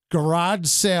garage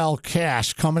sale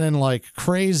cash coming in like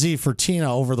crazy for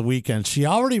Tina over the weekend. She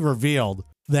already revealed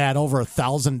that over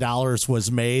 $1,000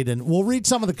 was made. And we'll read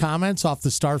some of the comments off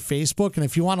the Star Facebook. And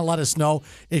if you want to let us know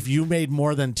if you made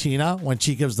more than Tina when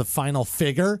she gives the final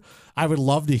figure, I would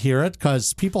love to hear it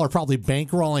because people are probably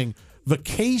bankrolling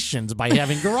vacations by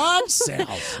having garage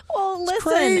sales. Well, listen,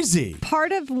 crazy.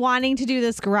 Part of wanting to do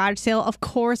this garage sale, of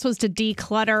course, was to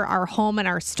declutter our home and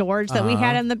our storage that we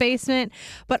had in the basement.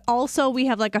 But also, we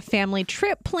have like a family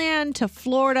trip planned to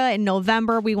Florida in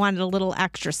November. We wanted a little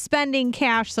extra spending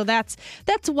cash. So that's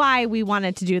why we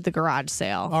wanted to do the garage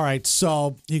sale. All right.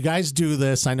 So you guys do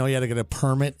this. I know you had to get a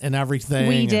permit and everything.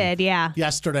 We did, yeah.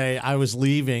 Yesterday, I was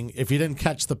leaving. If you didn't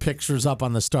catch the pictures up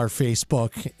on the Star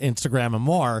Facebook, Instagram, and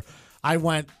more, I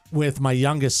went with my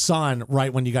youngest son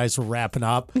right when you guys were wrapping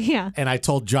up. Yeah. And I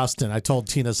told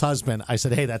Tina's husband, I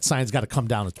said, hey, that sign's got to come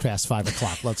down. It's past 5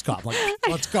 o'clock. Let's go. I'm like,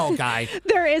 let's go, guy.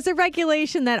 There is a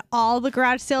regulation that all the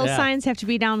garage sale signs have to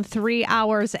be down 3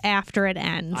 hours after it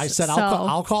ends. I said,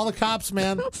 I'll call the cops,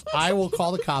 man. I will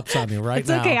call the cops on you right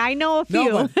now. It's okay. I know a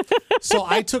few. So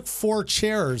I took 4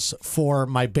 chairs for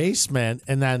my basement,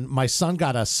 and then my son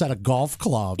got a set of golf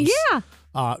clubs. Yeah.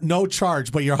 No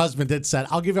charge, but your husband did said,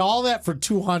 I'll give you all that for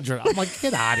 $200. I'm like,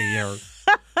 get out of here.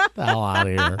 Get the hell out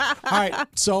of here. All right.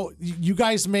 So you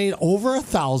guys made over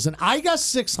 $1,000. I got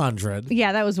 $600.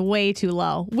 Yeah, that was way too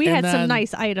low. We had some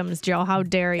nice items, Joe. How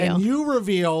dare you? And you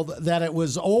revealed that it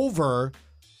was over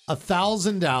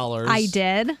 $1,000. I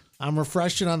did. I'm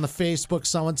refreshing on the Facebook.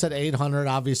 Someone said 800,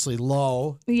 obviously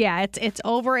low. Yeah, it's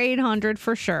over 800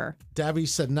 for sure. Debbie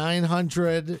said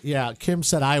 900. Yeah, Kim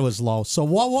said I was low. So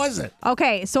what was it?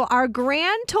 Okay, so our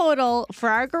grand total for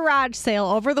our garage sale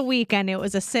over the weekend, it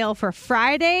was a sale for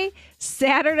Friday,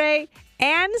 Saturday,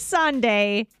 and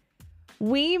Sunday.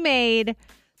 We made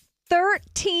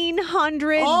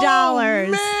 $1,300. Oh,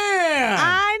 man!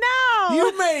 I know.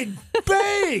 You made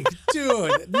bank,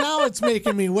 dude. Now it's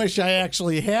making me wish I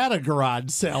actually had a garage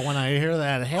sale when I hear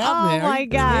that happening. Oh, my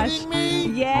gosh. Are you kidding me?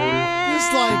 Yeah.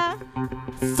 It's like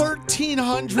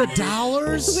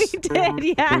 $1,300? We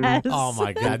did, yes. Oh,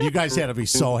 my God. You guys had to be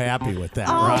so happy with that,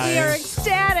 Oh, right? we are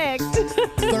ecstatic.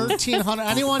 $1,300.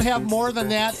 Anyone have more than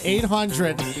that?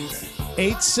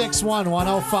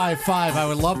 800-861-1055. I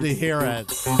would love to hear it.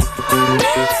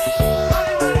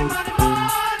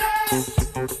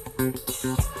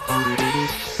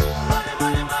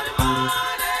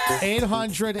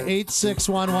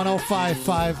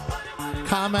 800-861-1055.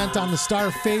 Comment on the Star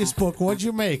Facebook. What'd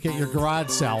you make at your garage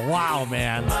sale? Wow,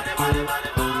 man.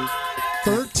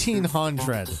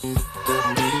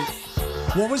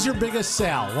 $1,300. What was your biggest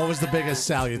sale? What was the biggest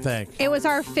sale, you think? It was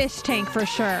our fish tank for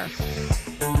sure.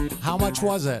 How much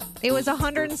was it? It was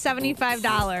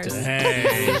 $175.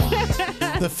 Hey.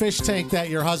 The fish tank that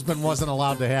your husband wasn't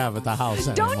allowed to have at the house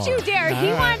anymore. Don't you dare. He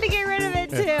wanted to get rid of it,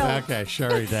 too. Okay,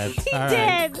 sure he did. He All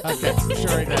did. Right. Okay,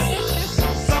 sure he did.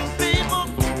 Some people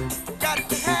got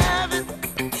to have it.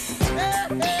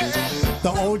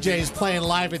 The OJ's playing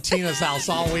live at Tina's house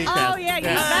all weekend. Oh, yeah, you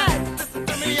bet. Listen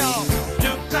to me, y'all.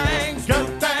 Good things,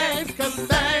 Good things,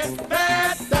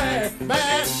 bad things,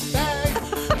 bad things.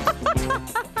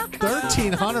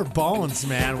 1,300 bones,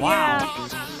 man. Wow.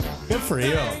 Yeah. Good for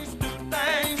you. good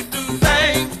things,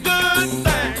 good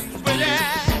things. Well,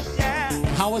 yeah.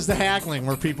 How was the haggling?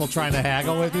 Were people trying to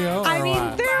haggle with you? I or mean,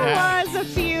 what? there Yeah. was a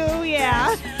few,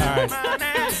 yeah. All right.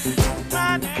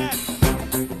 Money.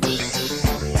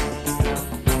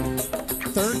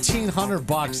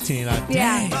 $1,300, Tina.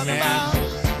 Yeah. Dang, man.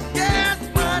 Yes,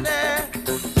 money.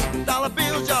 Dollar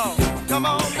bills, y'all. Come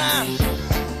on now.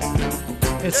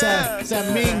 It's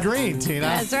that mean green, Tina.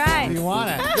 That's right. You want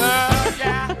it?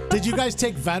 Yeah. Did you guys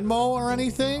take Venmo or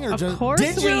anything? Or Of course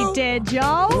did we you? did,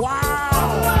 Joe.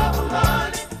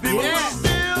 Wow. People Yeah.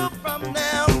 steal from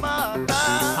their mother.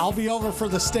 I'll be over for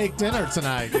the steak dinner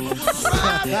tonight. We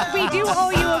do owe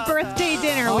you a birthday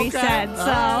dinner, we Okay. said, All so.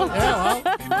 right. Yeah,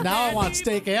 well, now I want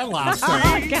steak and lobster.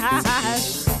 Oh,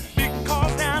 gosh.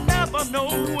 Because they'll never know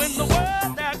in the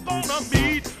world they're gonna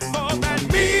meet more than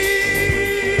me.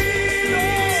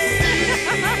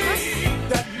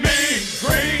 That mean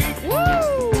green.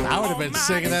 Woo! I would have been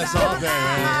singing this all day,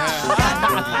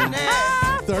 man.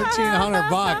 Yeah.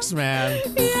 $1,300, man.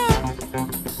 Yeah.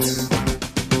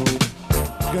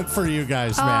 Good for you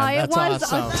guys, man. It That's was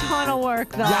awesome. a ton of work,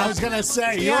 though. Yeah, I was gonna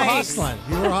say you were Yikes. hustling.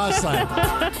 You were hustling.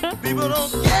 People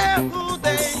don't care who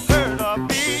they heard of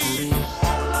me.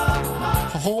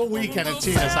 A whole weekend at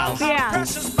Tina's house. Yeah.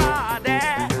 Precious body.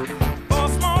 For a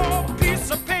small piece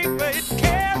of paper, it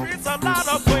carries a lot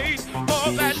of weight.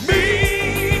 More than me.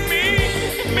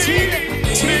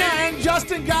 Tina and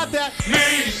Justin got that.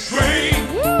 Mean green.